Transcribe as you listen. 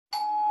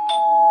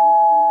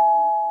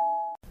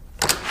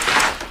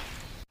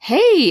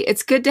Hey,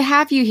 it's good to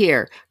have you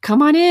here.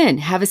 Come on in,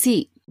 have a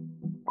seat.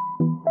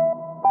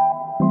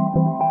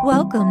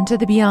 Welcome to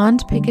the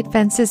Beyond Picket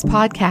Fences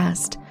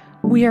podcast.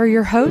 We are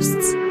your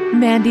hosts,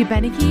 Mandi,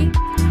 Benecke,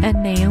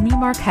 and Naomi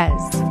Marquez.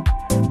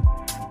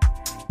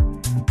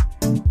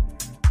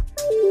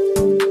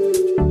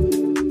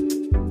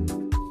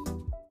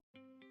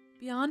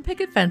 Beyond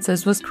Picket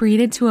Fences was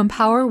created to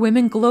empower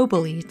women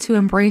globally to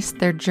embrace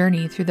their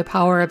journey through the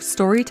power of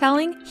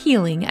storytelling,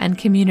 healing, and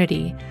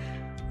community.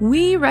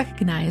 We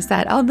recognize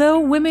that although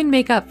women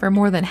make up for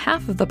more than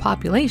half of the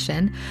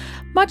population,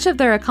 much of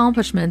their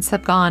accomplishments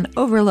have gone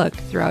overlooked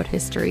throughout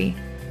history.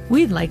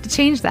 We'd like to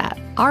change that.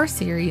 Our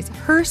series,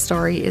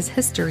 HerStory is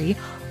History,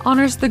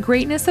 honors the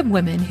greatness of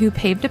women who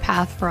paved a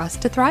path for us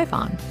to thrive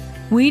on.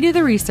 We do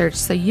the research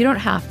so you don't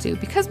have to,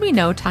 because we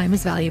know time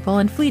is valuable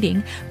and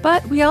fleeting,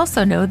 but we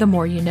also know the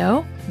more you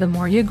know, the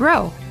more you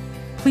grow.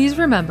 Please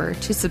remember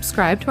to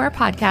subscribe to our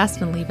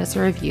podcast and leave us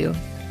a review.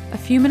 A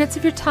few minutes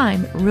of your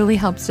time really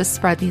helps to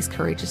spread these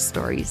courageous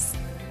stories.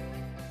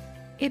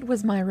 It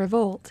was my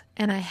revolt,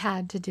 and I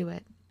had to do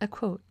it. A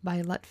quote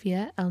by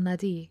Lotfia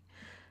Elnadi.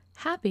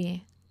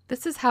 Happy.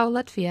 This is how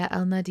Lotfia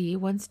Elnadi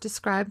once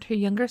described her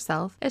younger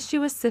self as she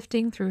was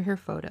sifting through her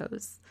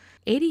photos.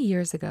 80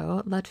 years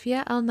ago,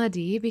 Lotfia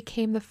Elnadi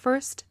became the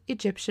first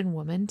Egyptian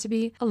woman to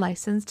be a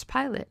licensed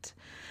pilot.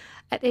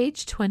 At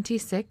age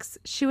 26,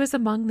 she was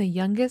among the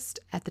youngest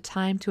at the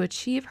time to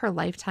achieve her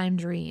lifetime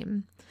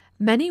dream.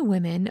 Many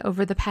women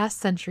over the past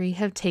century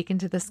have taken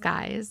to the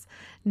skies.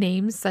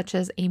 Names such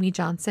as Amy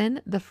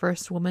Johnson, the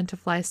first woman to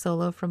fly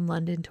solo from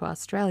London to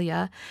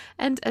Australia,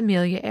 and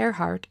Amelia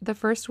Earhart, the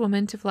first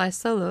woman to fly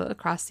solo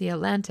across the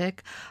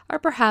Atlantic, are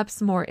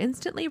perhaps more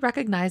instantly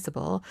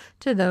recognizable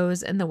to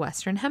those in the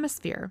Western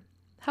Hemisphere.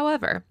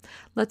 However,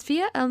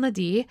 Lotfia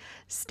Elnadi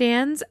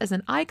stands as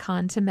an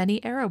icon to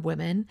many Arab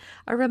women,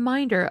 a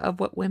reminder of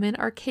what women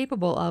are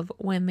capable of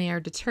when they are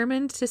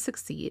determined to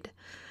succeed.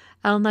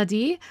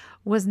 Elnadi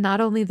was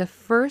not only the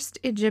first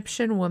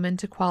Egyptian woman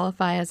to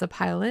qualify as a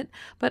pilot,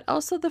 but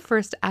also the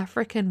first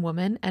African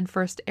woman and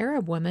first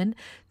Arab woman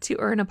to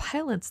earn a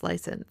pilot's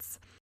license.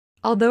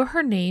 Although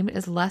her name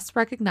is less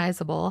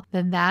recognizable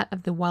than that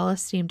of the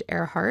well-esteemed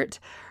Earhart,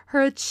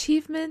 her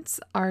achievements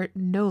are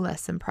no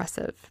less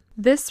impressive.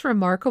 This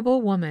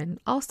remarkable woman,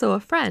 also a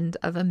friend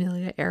of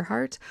Amelia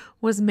Earhart,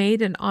 was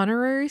made an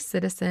honorary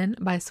citizen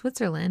by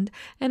Switzerland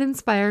and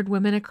inspired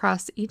women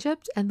across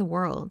Egypt and the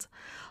world.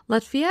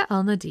 Lotfia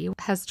Elnadi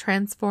has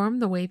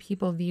transformed the way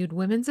people viewed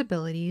women's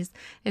abilities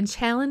and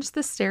challenged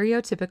the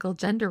stereotypical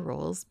gender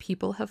roles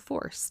people have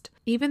forced.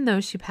 Even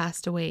though she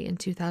passed away in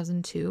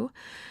 2002,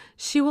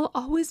 she will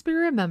always be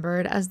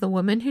remembered as the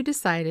woman who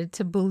decided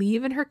to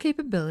believe in her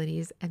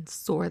capabilities and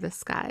soar the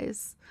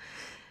skies.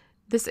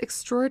 This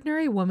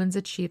extraordinary woman's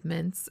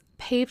achievements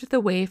paved the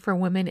way for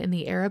women in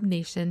the Arab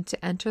nation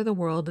to enter the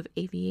world of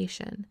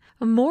aviation.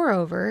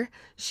 Moreover,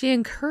 she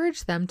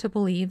encouraged them to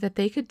believe that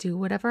they could do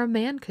whatever a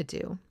man could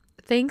do.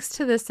 Thanks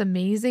to this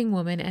amazing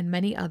woman and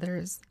many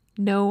others,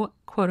 no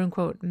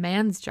quote-unquote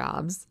man's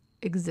jobs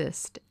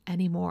exist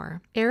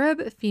anymore.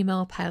 Arab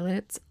female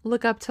pilots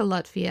look up to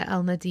Lotfia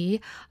Elnadi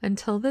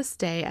until this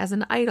day as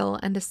an idol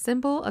and a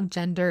symbol of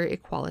gender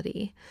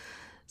equality.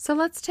 So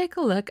let's take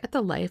a look at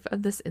the life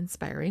of this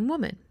inspiring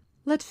woman.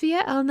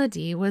 Lotfia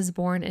Elnadi was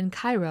born in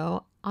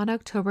Cairo on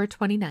October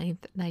 29,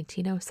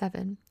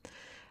 1907.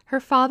 Her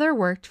father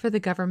worked for the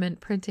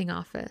government printing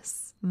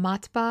office,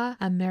 Matba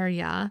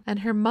Ameria, and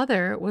her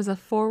mother was a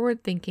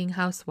forward-thinking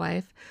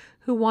housewife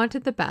who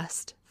wanted the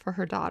best for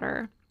her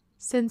daughter.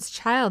 Since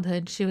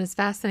childhood, she was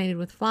fascinated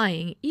with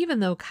flying,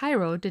 even though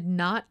Cairo did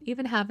not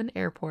even have an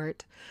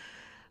airport.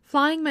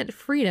 Flying meant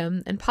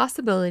freedom and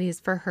possibilities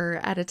for her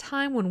at a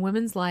time when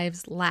women's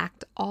lives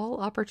lacked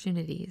all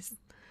opportunities.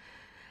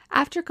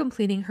 After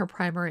completing her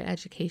primary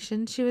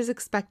education, she was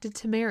expected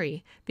to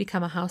marry,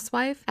 become a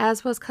housewife,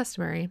 as was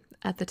customary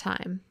at the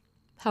time.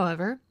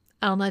 However,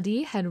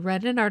 Elnadi had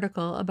read an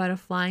article about a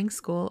flying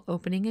school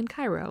opening in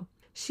Cairo.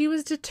 She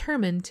was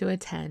determined to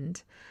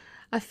attend.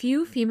 A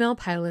few female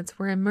pilots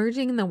were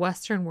emerging in the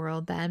Western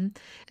world then,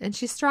 and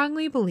she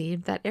strongly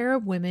believed that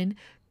Arab women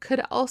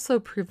could also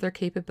prove their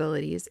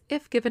capabilities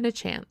if given a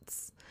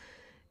chance.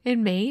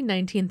 In May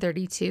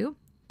 1932,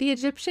 the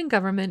Egyptian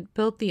government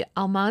built the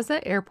Almaza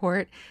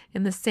airport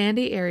in the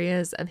sandy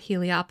areas of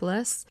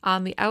Heliopolis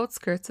on the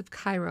outskirts of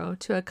Cairo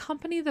to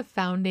accompany the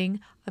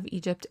founding of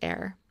Egypt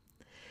Air.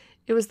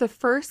 It was the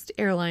first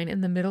airline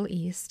in the Middle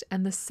East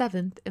and the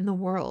 7th in the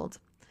world.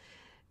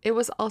 It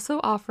was also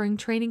offering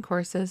training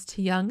courses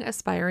to young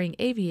aspiring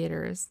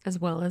aviators, as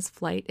well as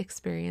flight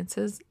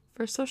experiences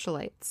for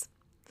socialites.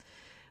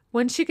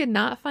 When she could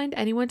not find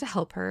anyone to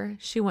help her,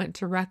 she went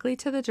directly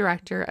to the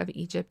director of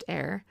Egypt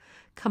Air,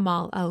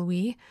 Kamal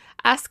Alwi,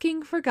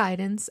 asking for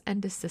guidance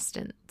and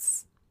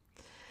assistance.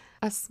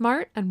 A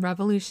smart and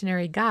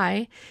revolutionary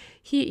guy,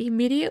 he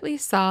immediately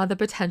saw the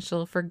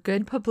potential for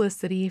good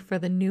publicity for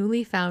the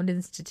newly found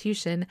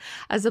institution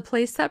as a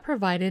place that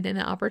provided an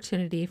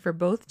opportunity for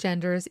both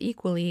genders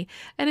equally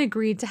and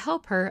agreed to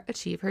help her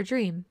achieve her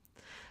dream.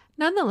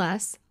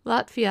 Nonetheless,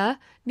 Lotfia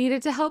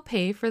needed to help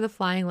pay for the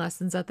flying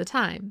lessons at the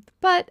time.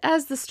 But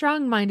as the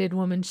strong-minded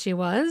woman she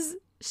was,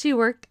 she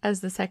worked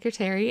as the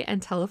secretary and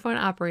telephone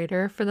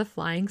operator for the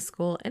flying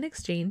school in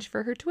exchange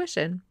for her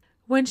tuition.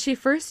 When she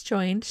first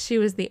joined, she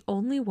was the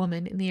only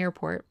woman in the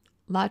airport.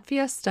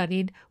 Lotfia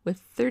studied with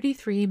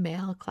 33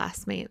 male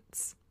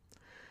classmates.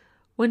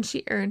 When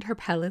she earned her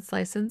pilot's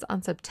license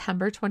on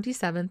September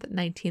 27,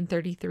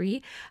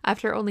 1933,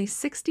 after only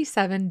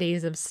 67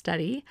 days of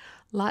study,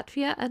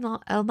 Lotfia and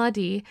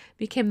Elnadi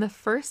became the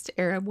first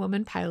Arab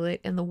woman pilot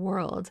in the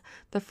world,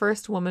 the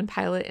first woman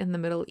pilot in the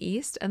Middle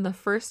East, and the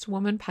first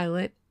woman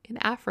pilot in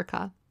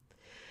Africa.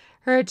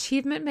 Her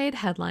achievement made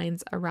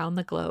headlines around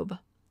the globe.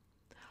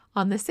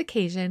 On this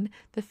occasion,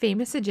 the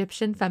famous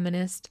Egyptian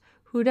feminist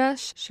Huda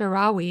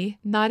Sharawi,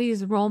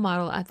 Nadi's role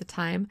model at the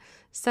time,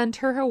 sent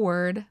her a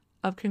word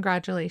of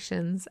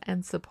congratulations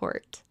and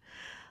support.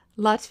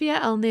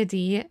 Lotfia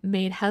Elnadi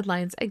made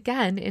headlines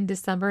again in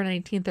December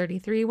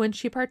 1933 when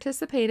she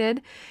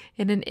participated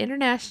in an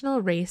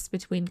international race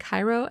between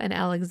Cairo and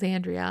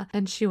Alexandria,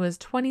 and she was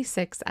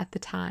 26 at the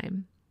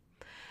time.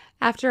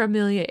 After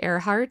Amelia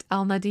Earhart,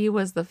 Elnadi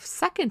was the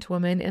second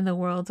woman in the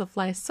world to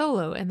fly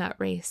solo in that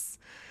race.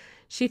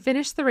 She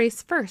finished the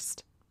race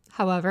first.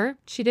 However,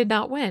 she did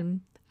not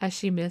win, as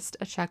she missed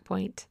a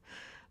checkpoint.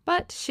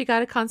 But she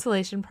got a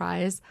consolation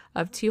prize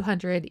of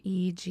 200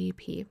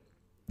 EGP.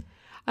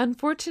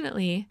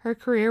 Unfortunately, her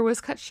career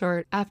was cut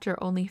short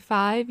after only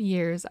 5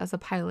 years as a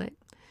pilot.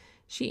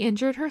 She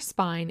injured her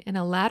spine in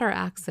a ladder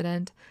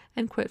accident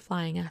and quit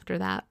flying after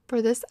that.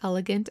 For this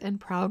elegant and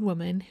proud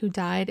woman who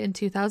died in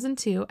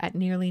 2002 at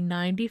nearly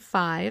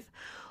 95,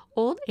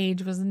 old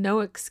age was no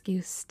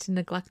excuse to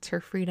neglect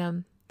her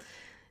freedom.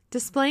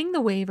 Displaying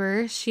the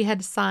waiver she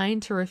had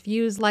signed to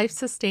refuse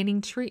life-sustaining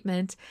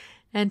treatment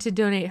and to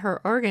donate her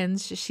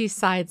organs, she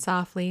sighed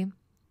softly,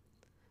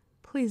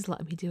 "Please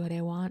let me do what I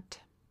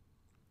want."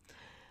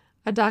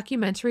 A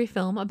documentary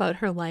film about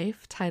her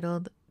life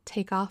titled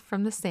Take Off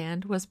from the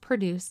Sand was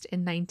produced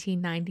in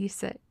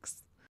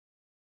 1996.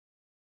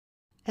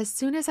 As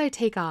soon as I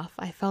take off,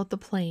 I felt the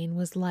plane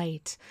was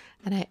light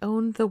and I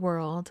owned the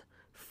world.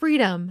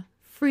 Freedom,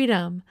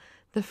 freedom,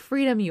 the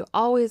freedom you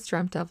always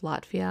dreamt of,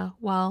 Lotfia.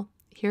 Well,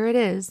 here it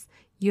is.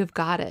 You've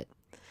got it.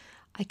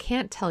 I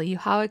can't tell you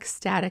how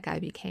ecstatic I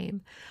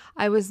became.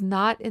 I was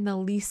not in the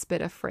least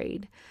bit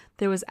afraid.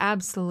 There was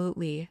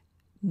absolutely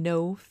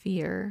no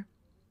fear.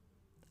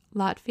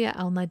 Lotfia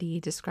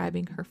Elnadi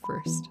describing her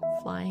first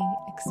flying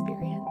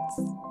experience.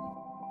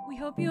 We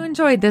hope you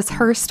enjoyed this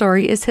Her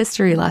Story is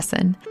History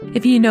lesson.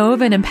 If you know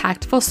of an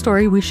impactful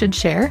story we should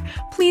share,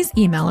 please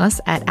email us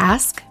at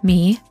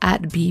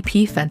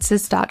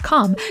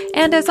askme@bpfences.com.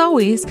 And as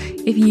always,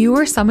 if you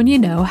or someone you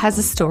know has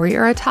a story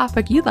or a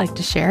topic you'd like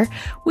to share,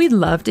 we'd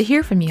love to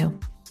hear from you.